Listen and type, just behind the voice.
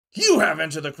You have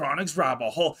entered the Chronic's rabbit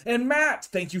hole. And Matt,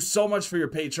 thank you so much for your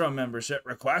Patreon membership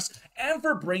request and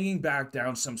for bringing back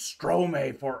down some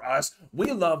Stromae for us.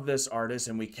 We love this artist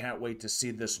and we can't wait to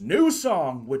see this new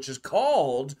song, which is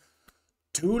called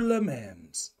Tous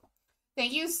mêmes.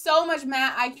 Thank you so much,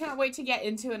 Matt. I can't wait to get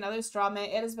into another Stromae.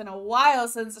 It has been a while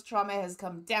since Stromae has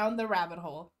come down the rabbit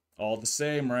hole. All the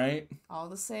same, right? All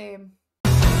the same.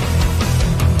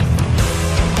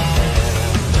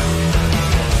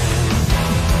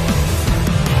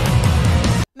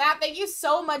 Matt, thank you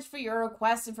so much for your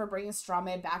request and for bringing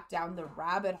Stromae back down the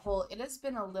rabbit hole. It has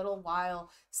been a little while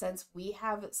since we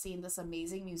have seen this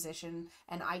amazing musician,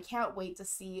 and I can't wait to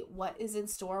see what is in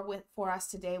store for us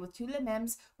today with tous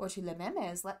mêmes or tous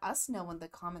mêmes. Let us know in the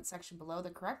comment section below the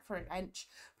correct French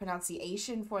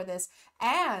pronunciation for this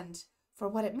and for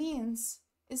what it means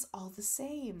is all the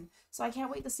same. So I can't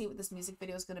wait to see what this music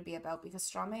video is going to be about, because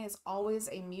Stromae is always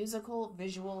a musical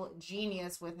visual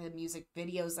genius with the music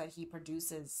videos that he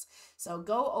produces. So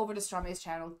go over to Stromae's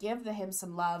channel, give him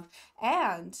some love,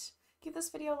 and give this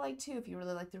video a like too if you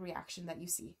really like the reaction that you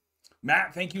see.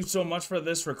 Matt, thank you so much for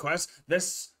this request.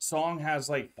 This song has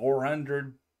like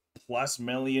 400+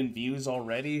 million views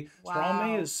already. Wow.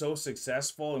 Stromae is so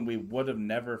successful, and we would have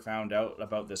never found out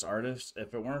about this artist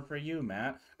if it weren't for you,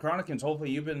 Matt. Chronicans,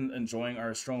 hopefully you've been enjoying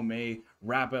our Stromae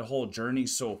rabbit hole journey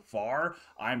so far.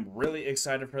 I'm really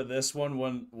excited for this one.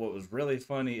 What was really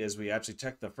funny is we actually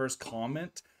checked the first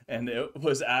comment, and it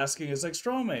was asking, it's like,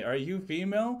 Stromae, are you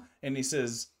female? And he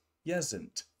says,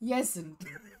 yesn't. Yesn't.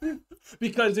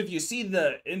 Because if you see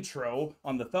the intro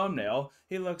on the thumbnail,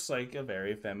 he looks like a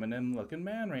very feminine looking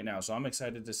man right now. So I'm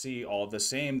excited to see all the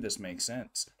same. This makes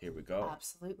sense. Here we go.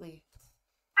 Absolutely.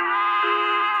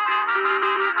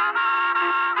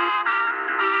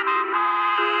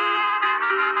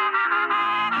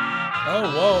 Oh,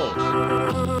 whoa.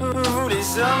 Vous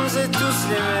les hommes êtes tous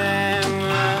les mêmes.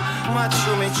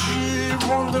 Macho mais tu,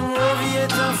 monde de ma vie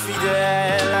est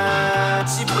infidèle.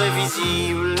 Si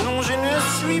prévisible, non je ne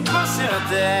suis pas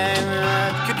certaine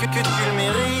que tu le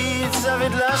mérites. Vous avez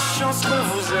de la chance qu'on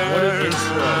vous aime.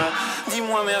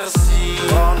 Dis-moi merci.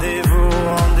 Rendez-vous,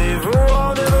 rendez-vous,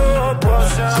 rendez-vous au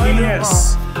prochain règlement.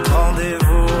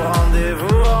 Rendez-vous,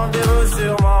 rendez-vous, rendez-vous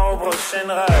sûrement au prochain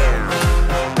rêve.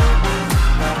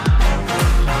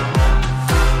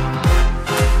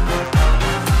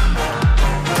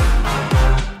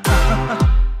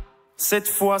 Cette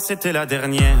fois c'était la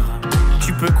dernière.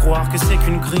 Tu peux croire que c'est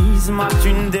qu'une crise. Mate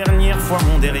une dernière fois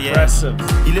mon derrière.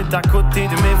 Il est à côté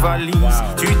de mes valises.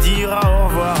 Wow. Tu diras au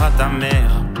revoir à ta mère.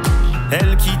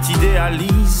 Elle qui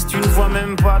t'idéalise. Tu ne vois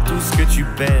même pas tout ce que tu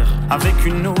perds. Avec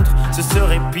une autre ce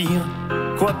serait pire.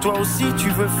 Quoi, toi aussi tu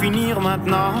veux finir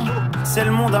maintenant? C'est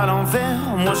le monde à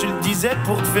l'envers. Moi je le disais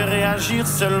pour te faire réagir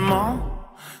seulement.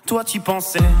 Toi tu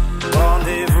pensais.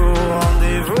 Rendez-vous,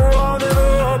 rendez-vous,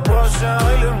 rendez-vous au prochain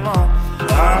règlement.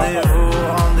 Rendez-vous,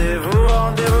 rendez-vous,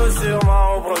 rendez-vous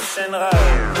sûrement au prochain rêve.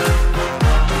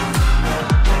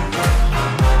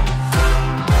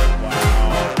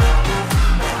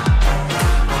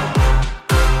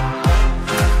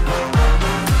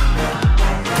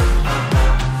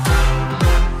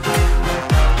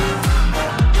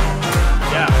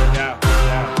 Yeah,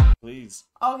 please.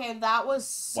 Okay, that was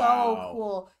so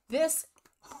cool. This,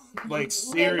 like,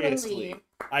 seriously,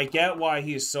 I get why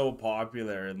he's so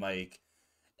popular, and like,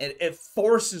 it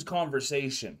forces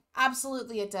conversation.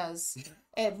 Absolutely it does.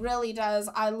 It really does.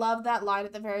 I love that line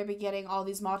at the very beginning, all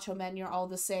these macho men, you're all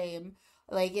the same.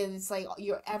 Like, it's like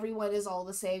everyone is all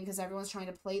the same, because everyone's trying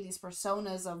to play these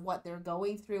personas of what they're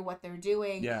going through, what they're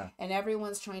doing. Yeah. And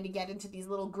everyone's trying to get into these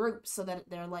little groups so that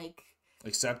they're like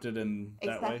accepted in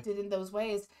that way. In those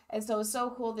ways. And so it's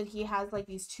so cool that he has like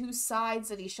these two sides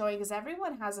that he's showing, because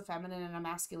everyone has a feminine and a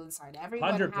masculine side.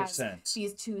 Everyone 100%. Has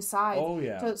these two sides. Oh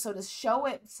yeah. So to show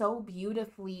it so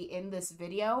beautifully in this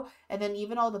video, and then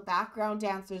even all the background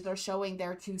dancers are showing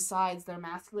their two sides, their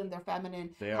masculine, their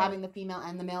feminine, having the female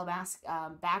and the male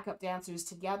backup dancers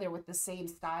together with the same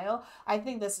style. I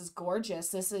think this is gorgeous.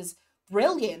 This is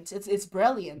brilliant. It's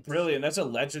brilliant. Brilliant. That's a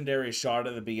legendary shot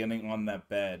at the beginning on that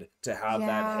bed, to have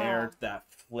that hair, that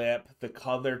flip, the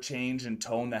color change and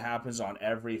tone that happens on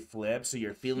every flip, so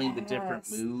you're feeling the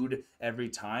different mood every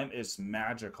time. It's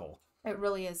magical. It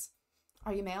really is.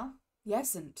 Are you male?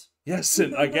 Yesn't.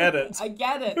 Yesn't. I get it. I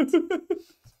get it.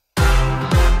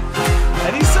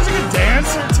 And he's such a good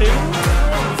dancer too.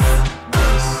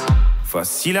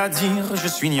 Facile à dire, je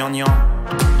suis gnangnan.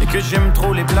 et que j'aime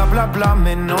trop les blablabla.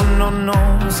 Mais non, non,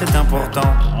 non, c'est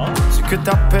important. Ce que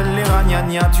t'appelles les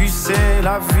ragnagnas, tu sais,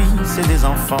 la vie, c'est des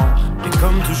enfants. Et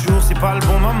comme toujours, c'est pas le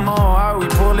bon moment. Ah oui,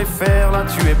 pour les faire, là,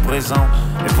 tu es présent.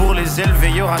 Et pour les élever,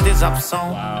 il y aura des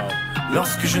absents.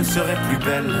 Lorsque je ne serai plus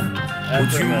belle, ou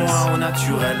du moins au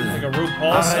naturel.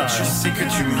 Arrête, je sais que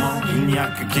tu mens. Il n'y a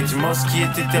que Kate Moss qui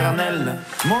est éternelle.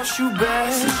 Manche ou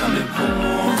belle, c'est jamais bon.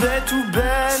 Bête ou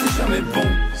belle, c'est jamais bon.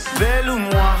 Belle ou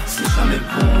moi, c'est jamais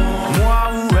bon.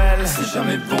 Moi ou elle, c'est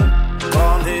jamais bon.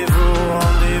 Rendez-vous,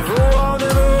 rendez-vous,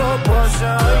 rendez-vous au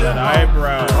prochain rêve.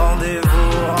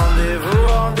 Rendez-vous, rendez-vous,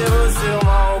 rendez-vous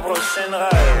sûrement au prochain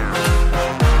rêve.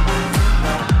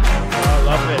 I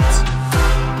love it.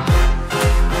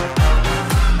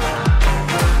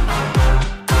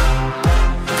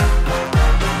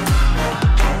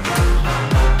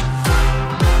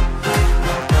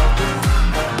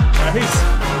 Nice.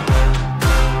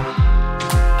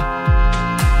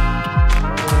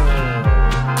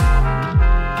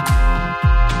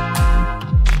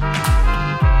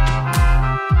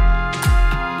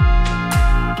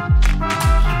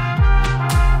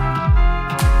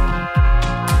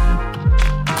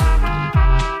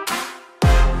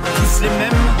 Tous les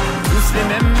mêmes, tous les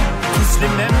mêmes, tous les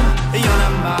mêmes, et y en a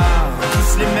marre.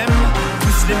 Tous les mêmes,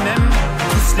 tous les mêmes,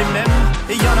 tous les mêmes,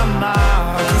 et y en a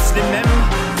marre. Tous les mêmes,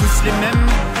 tous les mêmes,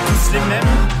 tous les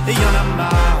mêmes, et y en a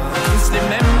marre. Tous les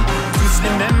mêmes, tous les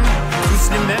mêmes, tous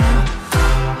les mêmes.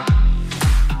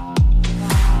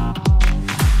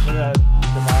 Look at that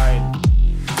divide.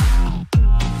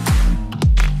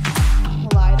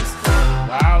 Kaleidoscope.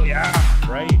 Wow, yeah,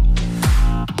 right.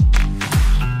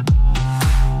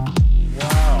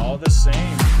 Wow, all the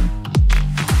same.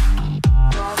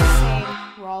 We're all the same.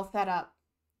 We're all fed up.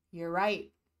 You're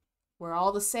right. We're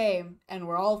all the same, and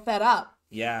we're all fed up.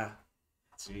 Yeah.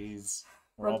 Jeez.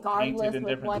 We're all Regardless painted in of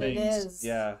different what it things. is.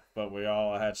 Yeah, but we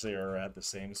all actually are at the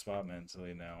same spot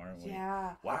mentally now, aren't we?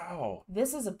 Yeah. Wow.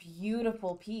 This is a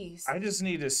beautiful piece. I just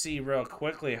need to see real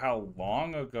quickly how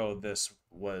long ago this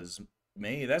was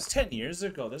made. That's 10 years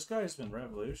ago. This guy's been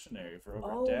revolutionary for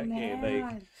over a decade. Man.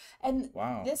 Like, and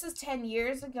wow. This is 10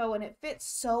 years ago, and it fits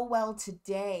so well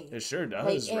today. It sure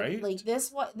does, right? Like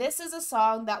this is a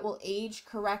song that will age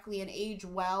correctly and age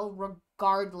well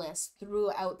regardless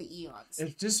throughout the eons.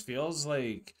 It just feels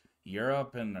like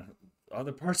Europe and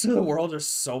other parts of the world are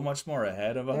so much more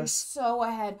ahead of They're us. so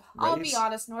ahead. I'll be Race.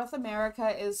 honest, North America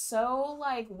is so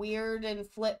like weird and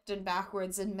flipped and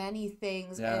backwards in many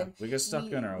things. Yeah, and we get stuck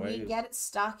in our ways. We get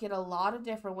stuck in a lot of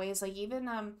different ways. Like even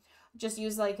just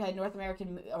use like North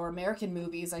American or American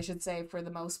movies, I should say, for the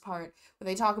most part, where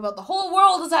they talk about the whole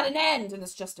world is at an end and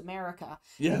it's just America.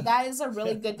 Yeah. And that is a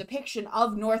really good depiction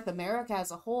of North America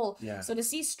as a whole. Yeah. So to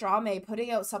see Stromae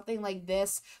putting out something like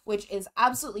this, which is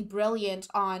absolutely brilliant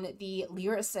on the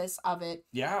lyricist of it.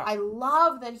 Yeah. I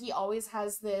love that he always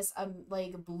has this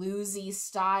like bluesy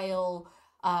style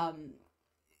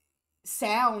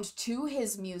sound to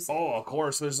his music. Oh, of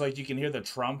course. There's like, you can hear the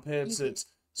trumpets. It's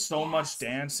so much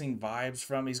dancing vibes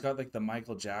from. He's got like the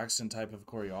Michael Jackson type of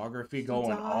choreography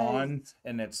going on,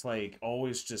 and it's like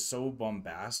always just so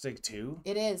bombastic too.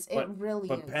 It is. It really is.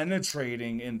 But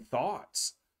penetrating in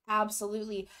thoughts.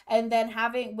 Absolutely. And then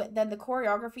the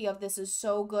choreography of this is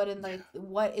so good, and like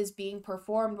what is being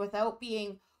performed without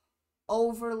being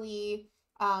overly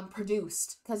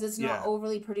produced, because it's not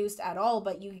overly produced at all,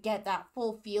 but you get that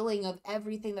full feeling of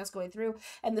everything that's going through,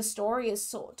 and the story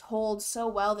is told so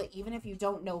well that even if you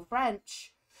don't know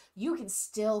French, you can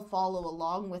still follow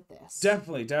along with this.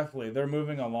 Definitely. They're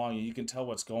moving along. You can tell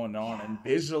what's going on, and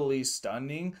visually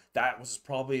stunning. That was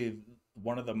probably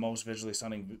one of the most visually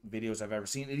stunning videos I've ever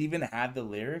seen. It even had the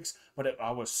lyrics, but I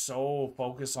was so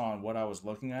focused on what I was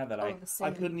looking at that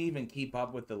I couldn't even keep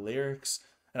up with the lyrics.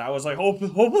 And I was like,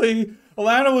 hopefully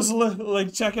Alanna was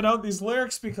like checking out these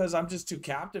lyrics, because I'm just too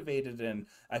captivated. And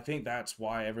I think that's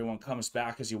why everyone comes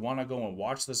back, because you want to go and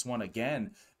watch this one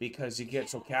again, because you get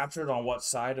so captured on what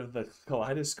side of the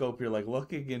kaleidoscope you're like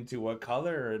looking into, what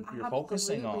color and you're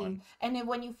focusing on. And then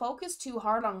when you focus too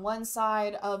hard on one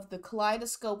side of the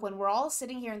kaleidoscope, when we're all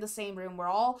sitting here in the same room, we're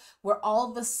all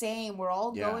the same, we're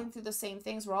all going through the same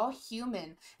things, we're all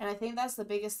human. And I think that's the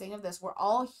biggest thing of this. We're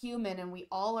all human, and we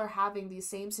all are having these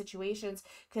same situations,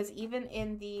 because even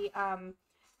in the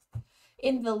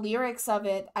lyrics of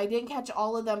it, I didn't catch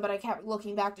all of them, but I kept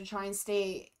looking back to try and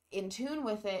stay in tune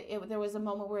with it. There was a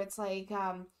moment where it's like,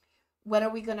 when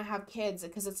are we going to have kids?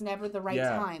 Because it's never the right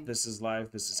time. This is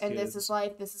life. This is and kids. this is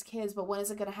life. This is kids. But when is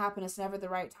it going to happen? It's never the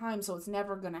right time. So it's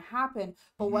never going to happen.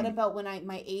 But what about when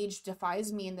my age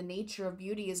defies me and the nature of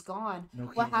beauty is gone?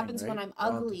 What happens when I'm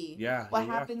ugly? What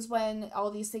happens when all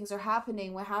these things are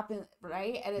happening? What happens,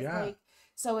 right? And it's like,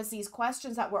 so it's these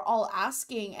questions that we're all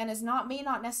asking, and it's may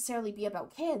not necessarily be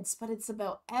about kids, but it's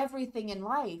about everything in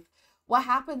life. What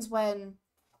happens when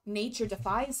nature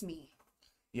defies me?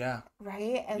 Yeah.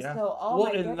 Right? And so,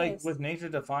 my goodness. Like with nature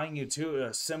defying you too,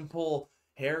 a simple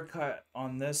haircut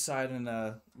on this side and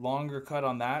a longer cut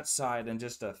on that side and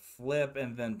just a flip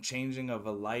and then changing of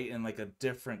a light and like a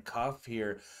different cuff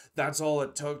here. That's all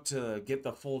it took to get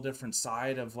the full different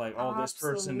side of like, oh, this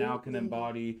person now can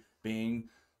embody being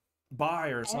bi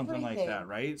or something like that,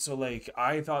 right? So like,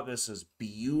 I thought this is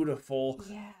beautiful.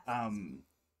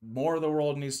 More of the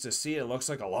world needs to see it. Looks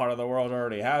like a lot of the world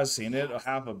already has seen it.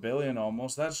 500 million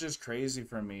almost. That's just crazy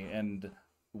for me and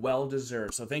well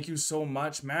deserved. So thank you so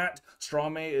much, Matt.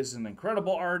 Stromae is an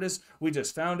incredible artist. We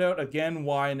just found out again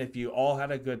why. And if you all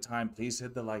had a good time, please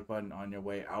hit the like button on your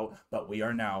way out. But we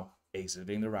are now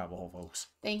exiting the rabbit hole, folks.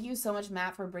 Thank you so much,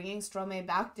 Matt, for bringing Stromae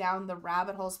back down the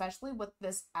rabbit hole, especially with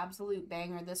this absolute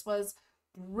banger. This was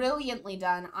brilliantly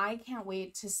done. I can't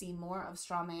wait to see more of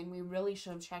Stromae, and we really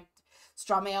should have checked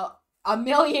Stromae out a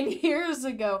million years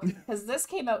ago, because this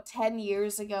came out 10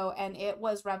 years ago and it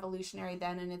was revolutionary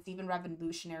then, and it's even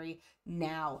revolutionary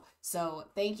now. So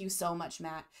thank you so much,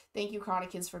 Matt. Thank you,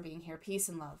 Chronic Kids, for being here. Peace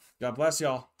and love. God bless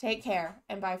y'all. Take care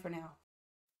and bye for now.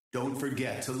 Don't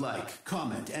forget to like,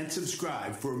 comment, and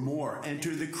subscribe for more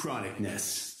Enter the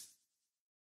Chronicness.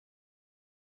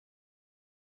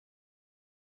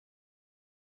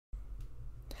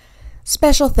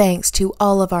 Special thanks to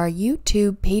all of our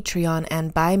YouTube, Patreon,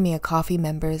 and Buy Me a Coffee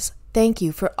members. Thank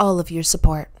you for all of your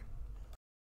support.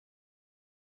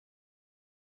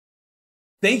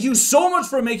 Thank you so much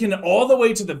for making it all the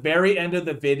way to the very end of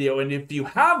the video. And if you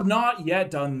have not yet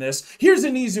done this, here's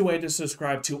an easy way to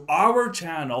subscribe to our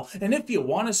channel. And if you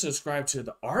want to subscribe to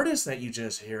the artist that you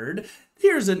just heard,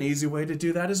 here's an easy way to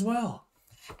do that as well.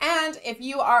 And if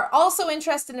you are also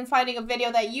interested in finding a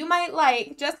video that you might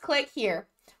like, just click here.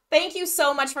 Thank you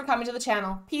so much for coming to the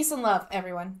channel. Peace and love,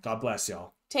 everyone. God bless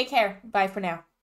y'all. Take care. Bye for now.